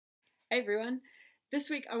Hey everyone, this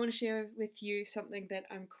week I want to share with you something that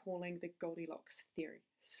I'm calling the Goldilocks Theory.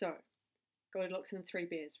 So, Goldilocks and the three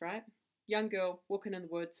bears, right? Young girl walking in the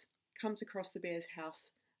woods, comes across the bear's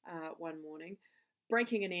house one morning,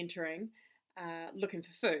 breaking and entering, looking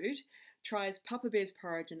for food, tries Papa Bear's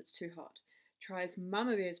porridge and it's too hot, tries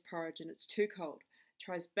Mama Bear's porridge and it's too cold,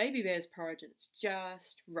 tries Baby Bear's porridge and it's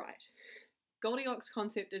just right. Goldilocks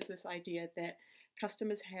concept is this idea that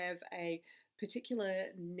customers have a particular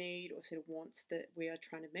need or set of wants that we are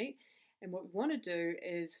trying to meet, and what we want to do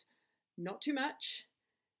is not too much,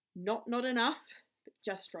 not enough, but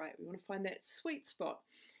just right. We want to find that sweet spot,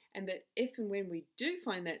 and that if and when we do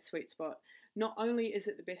find that sweet spot, not only is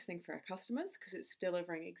it the best thing for our customers because it's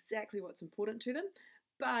delivering exactly what's important to them,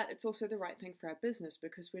 but it's also the right thing for our business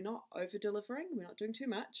because we're not over delivering, we're not doing too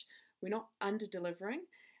much, we're not under delivering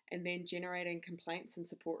and then generating complaints and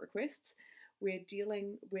support requests. We're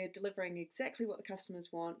delivering exactly what the customers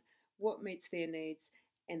want, what meets their needs,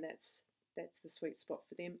 and that's the sweet spot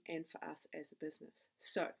for them and for us as a business.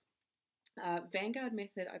 So, Vanguard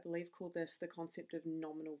method, I believe, called this the concept of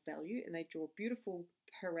nominal value, and they draw beautiful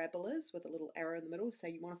parabolas with a little arrow in the middle. So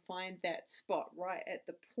you want to find that spot right at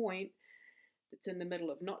the point that's in the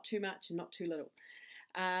middle of not too much and not too little.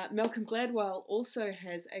 Malcolm Gladwell also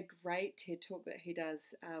has a great TED Talk that he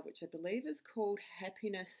does, which I believe is called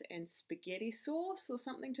Happiness and Spaghetti Sauce or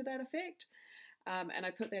something to that effect. And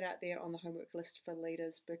I put that out there on the homework list for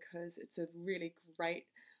leaders because it's a really great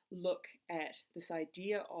look at this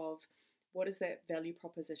idea of what is that value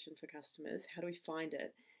proposition for customers, how do we find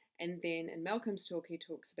it, and then in Malcolm's talk he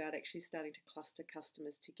talks about actually starting to cluster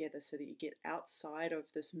customers together so that you get outside of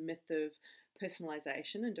this myth of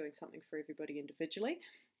personalization and doing something for everybody individually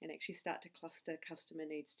and actually start to cluster customer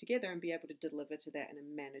needs together and be able to deliver to that in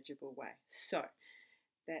a manageable way. So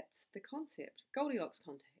that's the concept, Goldilocks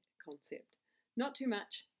concept. Not too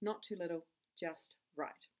much, not too little, just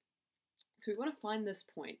right. So we want to find this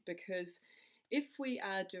point because if we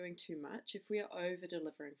are doing too much, if we are over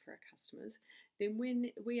delivering for our customers, then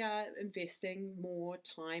when we are investing more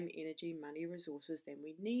time, energy, money, resources than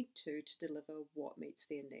we need to deliver what meets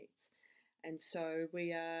their needs. And so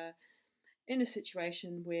we are in a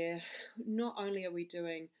situation where not only are we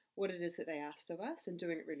doing what it is that they asked of us and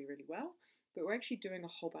doing it really, really well, but we're actually doing a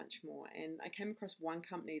whole bunch more. And I came across one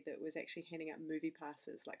company that was actually handing out movie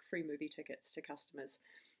passes, like free movie tickets to customers,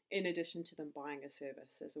 in addition to them buying a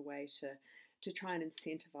service as a way to try and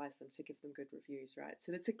incentivize them to give them good reviews, right?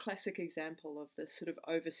 So that's a classic example of this sort of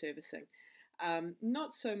over-servicing.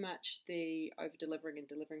 Not so much the over-delivering and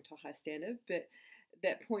delivering to a high standard, but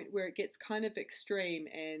that point where it gets kind of extreme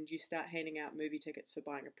and you start handing out movie tickets for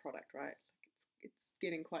buying a product, right? It's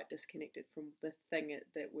getting quite disconnected from the thing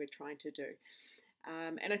that we're trying to do.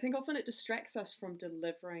 And I think often it distracts us from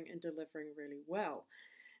delivering and delivering really well.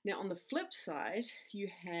 Now, on the flip side, you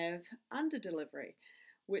have under-delivery,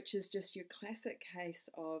 which is just your classic case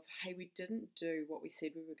of, hey, we didn't do what we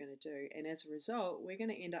said we were going to do. And as a result, we're going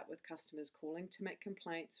to end up with customers calling to make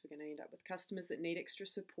complaints. We're going to end up with customers that need extra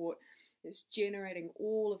support. It's generating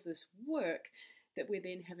all of this work that we're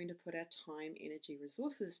then having to put our time, energy,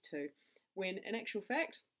 resources to, when in actual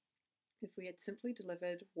fact, if we had simply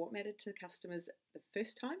delivered what mattered to customers the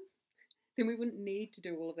first time, then we wouldn't need to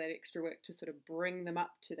do all of that extra work to sort of bring them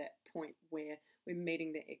up to that point where we're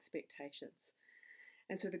meeting their expectations.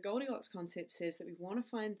 And so the Goldilocks concept says that we want to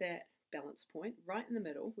find that balance point right in the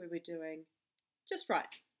middle where we're doing just right,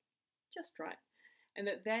 and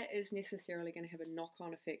that is necessarily going to have a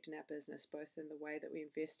knock-on effect in our business, both in the way that we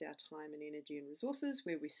invest our time and energy and resources,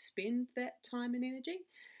 where we spend that time and energy,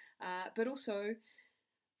 but also,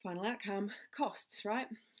 final outcome, costs, right?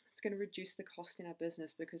 It's going to reduce the cost in our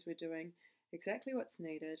business because we're doing exactly what's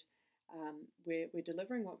needed, we're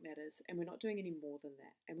delivering what matters, and we're not doing any more than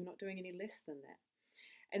that, and we're not doing any less than that.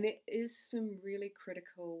 And there is some really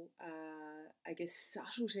critical,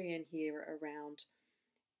 subtlety in here around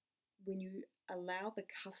when you allow the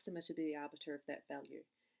customer to be the arbiter of that value,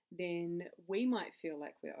 then we might feel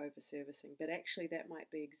like we're over-servicing, but actually that might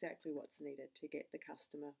be exactly what's needed to get the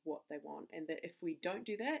customer what they want. And that if we don't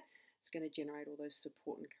do that, it's going to generate all those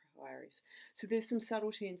support inquiries. So there's some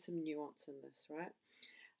subtlety and some nuance in this,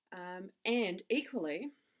 right? And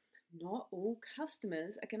equally, not all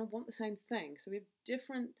customers are going to want the same thing. So we have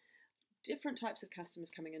different types of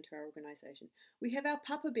customers coming into our organization. We have our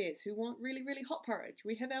Papa Bears who want really, really hot porridge.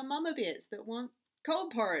 We have our Mama Bears that want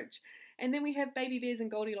cold porridge. And then we have Baby Bears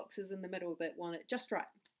and Goldilockses in the middle that want it just right.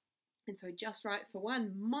 And so just right for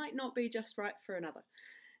one might not be just right for another.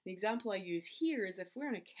 The example I use here is if we're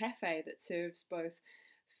in a cafe that serves both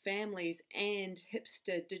families and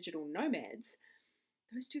hipster digital nomads,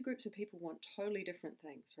 those two groups of people want totally different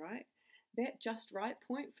things, right? That just right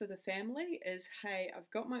point for the family is, hey, I've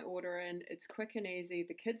got my order in, it's quick and easy,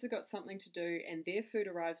 the kids have got something to do, and their food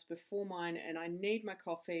arrives before mine, and I need my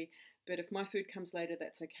coffee, but if my food comes later,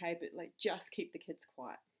 that's okay, but like just keep the kids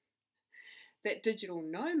quiet. That digital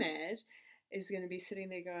nomad is going to be sitting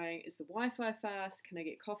there going, is the Wi-Fi fast? Can I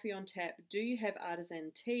get coffee on tap? Do you have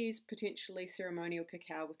artisan teas, potentially ceremonial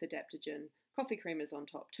cacao with adaptogen coffee creamers on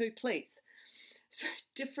top too, please? So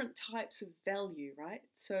different types of value, right?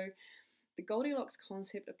 So the Goldilocks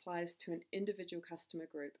concept applies to an individual customer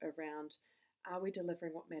group around, are we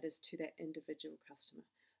delivering what matters to that individual customer?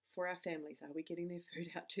 For our families, are we getting their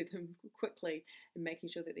food out to them quickly and making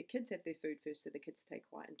sure that their kids have their food first so the kids stay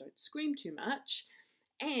quiet and don't scream too much?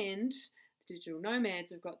 And the digital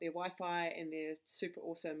nomads have got their Wi-Fi and their super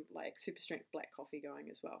awesome, like super strength black coffee going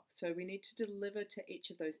as well. So we need to deliver to each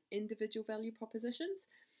of those individual value propositions.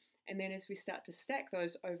 And then as we start to stack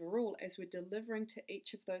those overall, as we're delivering to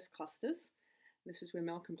each of those clusters, this is where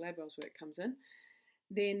Malcolm Gladwell's work comes in,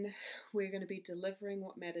 then we're going to be delivering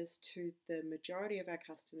what matters to the majority of our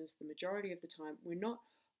customers the majority of the time. We're not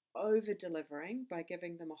over-delivering by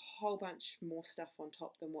giving them a whole bunch more stuff on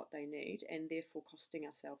top than what they need and therefore costing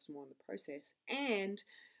ourselves more in the process. And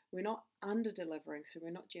we're not under-delivering, so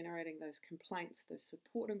we're not generating those complaints, those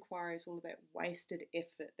support inquiries, all of that wasted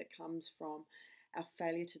effort that comes from our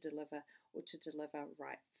failure to deliver or to deliver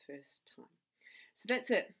right first time. So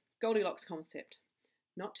that's it, Goldilocks concept.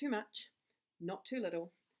 Not too much, not too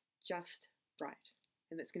little, just right.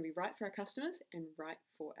 And that's going to be right for our customers and right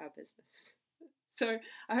for our business. So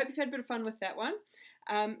I hope you've had a bit of fun with that one.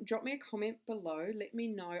 Drop me a comment below. Let me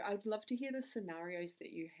know. I'd love to hear the scenarios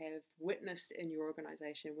that you have witnessed in your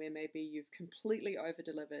organization where maybe you've completely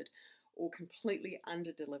over-delivered or completely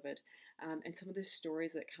under-delivered, and some of the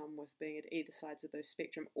stories that come with being at either sides of those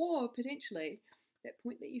spectrum, or potentially that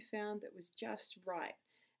point that you found that was just right,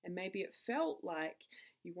 and maybe it felt like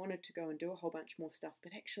you wanted to go and do a whole bunch more stuff,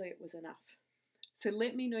 but actually it was enough. So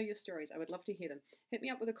let me know your stories. I would love to hear them. Hit me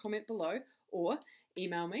up with a comment below or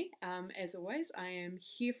email me. As always, I am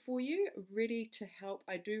here for you, ready to help.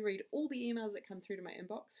 I do read all the emails that come through to my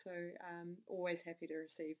inbox, so always happy to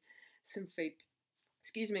receive some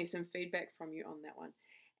feedback from you on that one.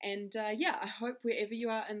 And yeah, I hope wherever you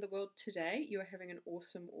are in the world today, you are having an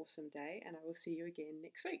awesome, awesome day, and I will see you again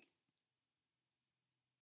next week.